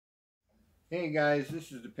Hey guys,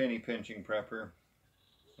 this is the Penny Pinching Prepper,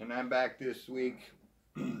 and I'm back this week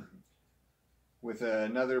with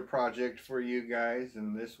another project for you guys,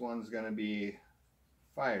 and this one's going to be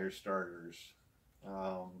fire starters.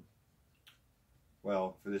 Well,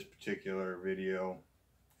 for this particular video,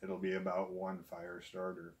 it'll be about one fire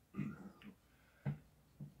starter.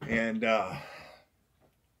 And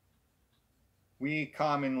we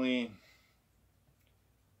commonly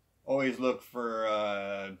always look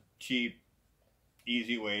for cheap,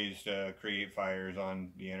 easy ways to create fires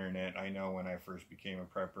on the internet. I know when I first became a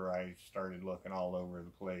prepper, I started looking all over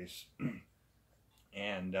the place.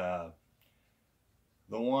 And the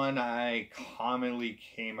one I commonly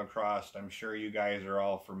came across, I'm sure you guys are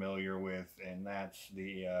all familiar with, and that's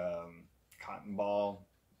the cotton ball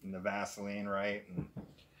and the Vaseline, right? And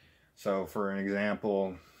so for an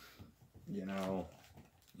example, you know,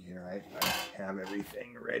 here I have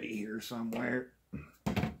everything ready here somewhere.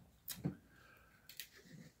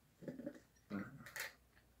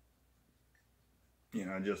 You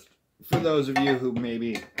know, just for those of you who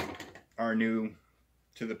maybe are new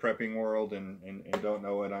to the prepping world and don't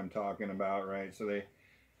know what I'm talking about, right? So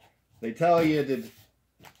they tell you to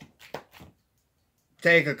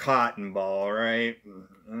take a cotton ball, right?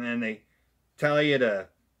 And then they tell you to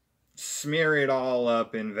smear it all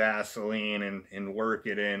up in Vaseline and work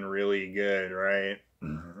it in really good, right?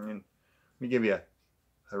 And let me give you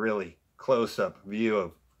a really close-up view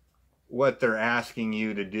of what they're asking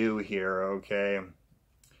you to do here, okay?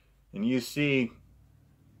 And you see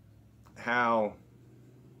how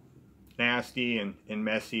nasty and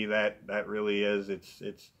messy that really is.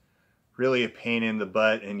 It's really a pain in the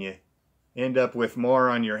butt, and you end up with more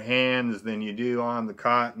on your hands than you do on the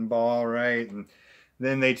cotton ball, right? And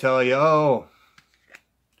then they tell you, oh,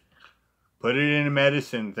 put it in a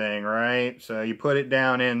medicine thing, right? So you put it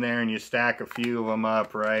down in there and you stack a few of them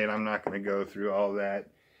up, right? I'm not going to go through all that.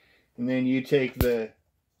 And then you take the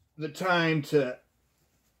time to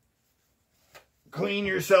clean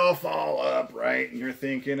yourself all up, right? And you're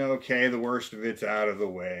thinking, okay, the worst of it's out of the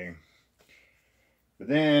way. But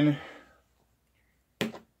then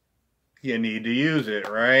you need to use it,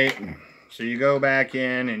 right? So you go back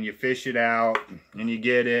in and you fish it out and you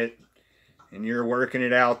get it, and you're working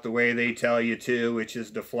it out the way they tell you to, which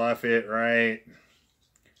is to fluff it, right?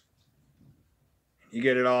 You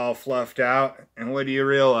get it all fluffed out, and what do you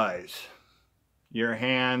realize? Your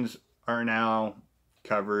hands are now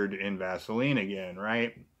covered in Vaseline again,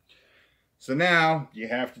 right? So now you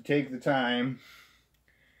have to take the time,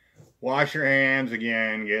 wash your hands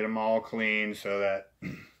again, get them all clean so that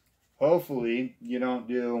hopefully you don't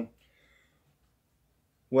do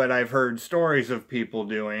what I've heard stories of people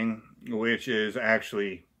doing, which is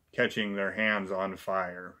actually catching their hands on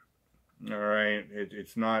fire. All right,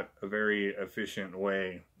 it's not a very efficient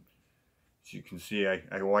way. As you can see, I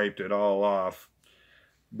wiped it all off.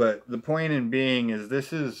 But the point in being is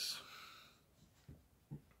this is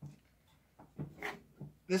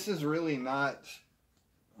really not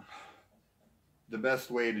the best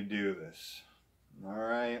way to do this. All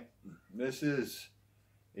right, this is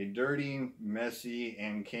a dirty, messy,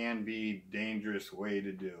 and can be dangerous way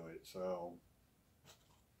to do it. So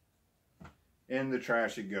in the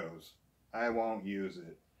trash it goes. I won't use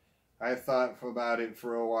it. I thought about it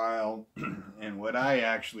for a while, and what I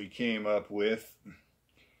actually came up with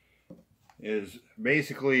is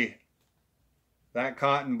basically that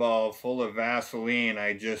cotton ball full of Vaseline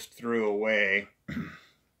I just threw away.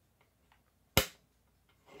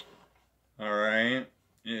 All right,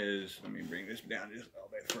 let me bring this down just a little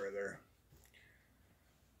bit further.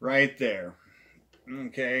 Right there.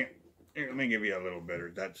 Okay, here, let me give you a little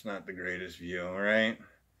better. That's not the greatest view, all right?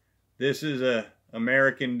 This is a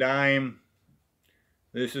American dime.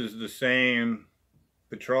 This is the same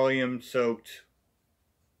petroleum soaked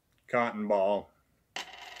cotton ball,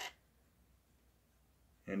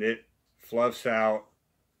 and it fluffs out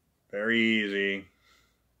very easy,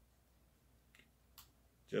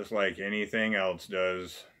 just like anything else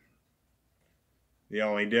does. The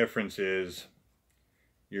only difference is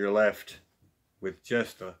you're left with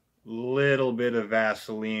just a little bit of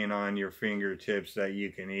Vaseline on your fingertips that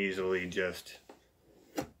you can easily just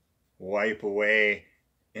wipe away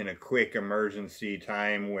in a quick emergency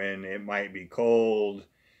time when it might be cold,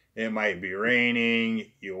 it might be raining,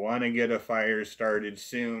 you want to get a fire started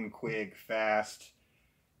soon, quick, fast,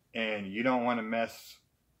 and you don't want to mess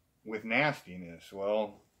with nastiness.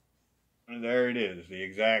 Well, there it is, the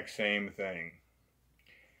exact same thing.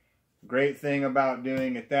 Great thing about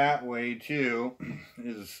doing it that way too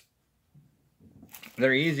is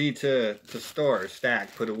they're easy to store,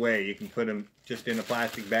 stack, put away. You can put them just in a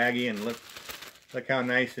plastic baggie, and look how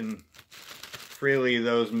nice and freely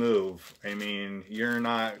those move. I mean, you're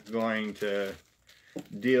not going to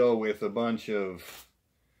deal with a bunch of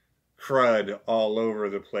crud all over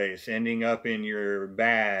the place, ending up in your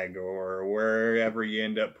bag or wherever you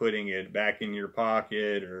end up putting it, back in your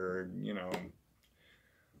pocket, or, you know,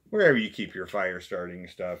 wherever you keep your fire starting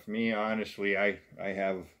stuff. Me, honestly, I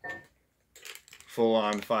have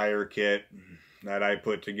full-on fire kit that I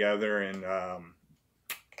put together, and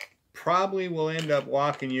probably will end up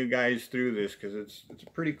walking you guys through this because it's a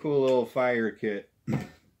pretty cool little fire kit.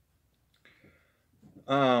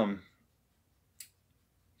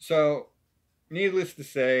 So needless to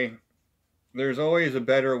say, there's always a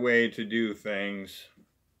better way to do things.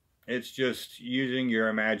 It's just using your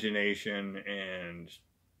imagination and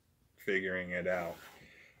figuring it out.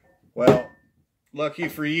 Well, lucky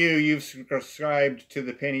for you, you've subscribed to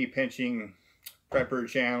the Penny Pinching Prepper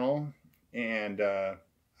channel, and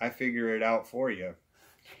I figure it out for you.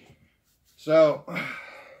 So,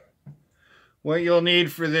 what you'll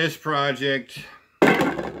need for this project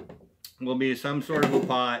will be some sort of a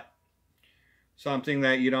pot, something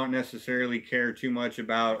that you don't necessarily care too much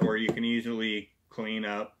about, or you can easily clean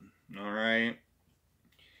up. All right.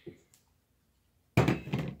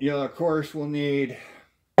 You, of course, will need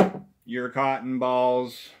your cotton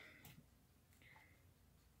balls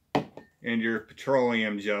and your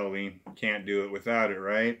petroleum jelly. Can't do it without it,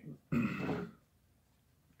 right?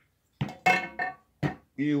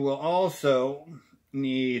 You will also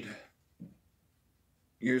need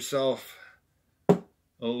yourself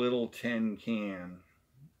a little tin can.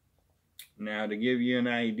 Now, to give you an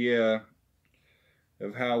idea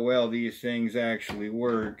of how well these things actually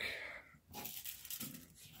work,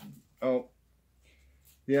 oh,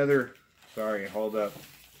 the other, sorry, hold up,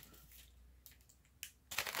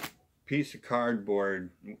 piece of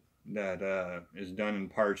cardboard that is done in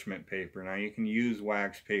parchment paper. Now, you can use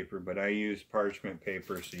wax paper, but I use parchment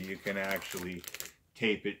paper so you can actually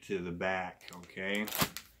tape it to the back, okay,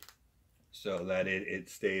 so that it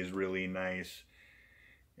stays really nice.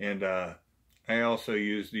 And I also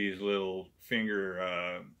use these little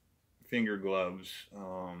finger gloves,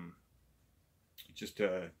 just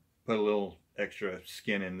to put a little extra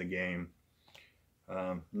skin in the game.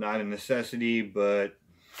 Not a necessity, but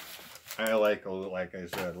I like I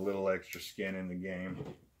said, a little extra skin in the game.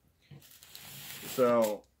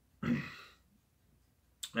 So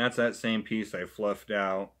that's that same piece I fluffed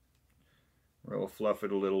out. We'll fluff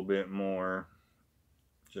it a little bit more,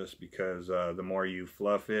 just because the more you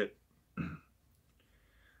fluff it,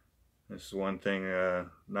 this is one thing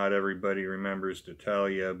not everybody remembers to tell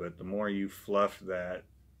you, but the more you fluff that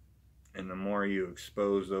and the more you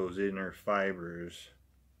expose those inner fibers,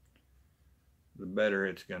 the better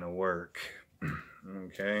it's going to work.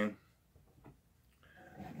 Okay?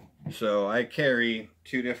 So I carry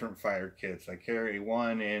two different fire kits. I carry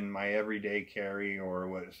one in my everyday carry, or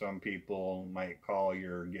what some people might call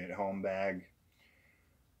your get home bag.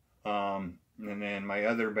 And then my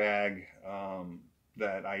other bag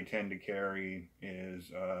that I tend to carry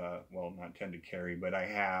is, well, not tend to carry, but I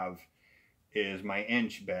have, is my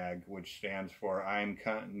inch bag, which stands for I'm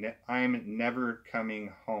never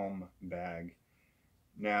coming home bag.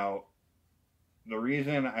 Now, the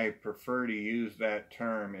reason I prefer to use that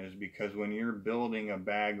term is because when you're building a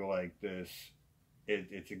bag like this,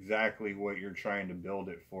 it's exactly what you're trying to build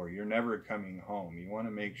it for. You're never coming home. You want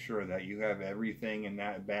to make sure that you have everything in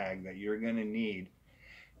that bag that you're going to need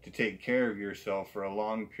to take care of yourself for a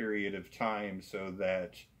long period of time, so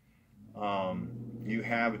that you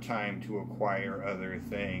have time to acquire other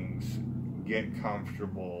things, get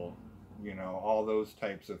comfortable, you know, all those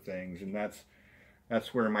types of things. And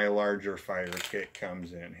that's where my larger fire kit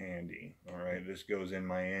comes in handy. All right, this goes in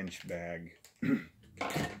my inch bag.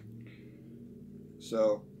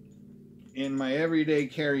 So in my everyday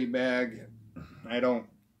carry bag, I don't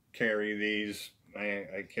carry these.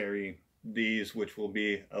 I carry these, which will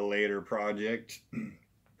be a later project,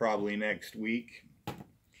 probably next week.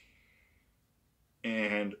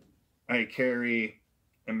 And I carry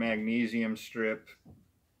a magnesium strip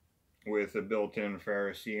with a built-in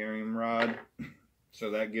ferrocerium rod.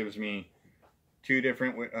 So that gives me two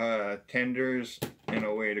different tenders and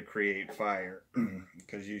a way to create fire.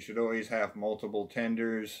 Because you should always have multiple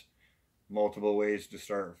tenders, multiple ways to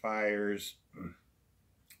start fires.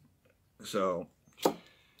 So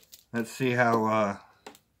let's see how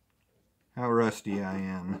rusty I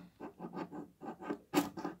am.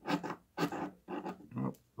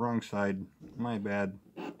 Oh, wrong side. My bad.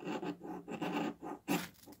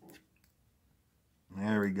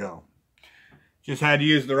 There we go. Just had to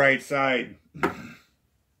use the right side.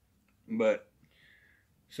 But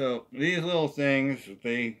so these little things,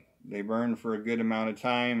 they They burn for a good amount of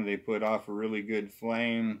time. They put off a really good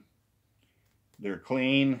flame. They're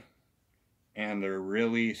clean. And they're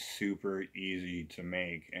really super easy to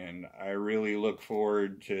make. And I really look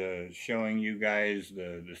forward to showing you guys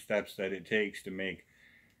the steps that it takes to make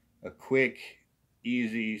a quick,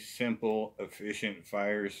 easy, simple, efficient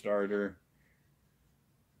fire starter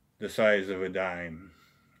the size of a dime.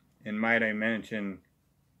 And might I mention,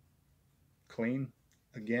 clean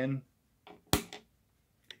again?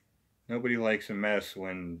 Nobody likes a mess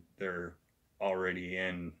when they're already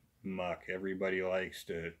in muck. Everybody likes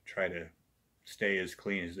to try to stay as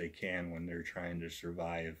clean as they can when they're trying to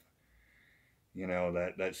survive. You know,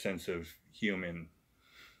 that sense of human,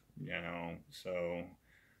 you know. So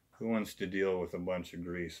who wants to deal with a bunch of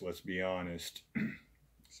grease? Let's be honest.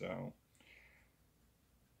 So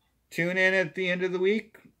tune in at the end of the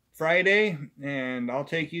week, Friday, and I'll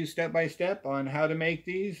take you step by step on how to make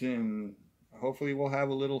these, and hopefully we'll have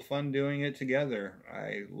a little fun doing it together.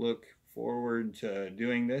 I look forward to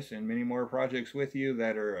doing this and many more projects with you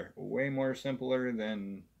that are way more simpler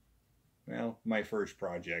than, well, my first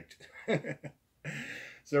project.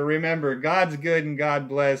 So remember, God's good and God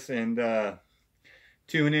bless, and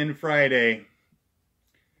tune in Friday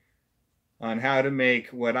on how to make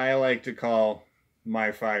what I like to call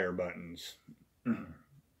my fire buttons.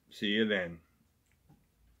 See you then.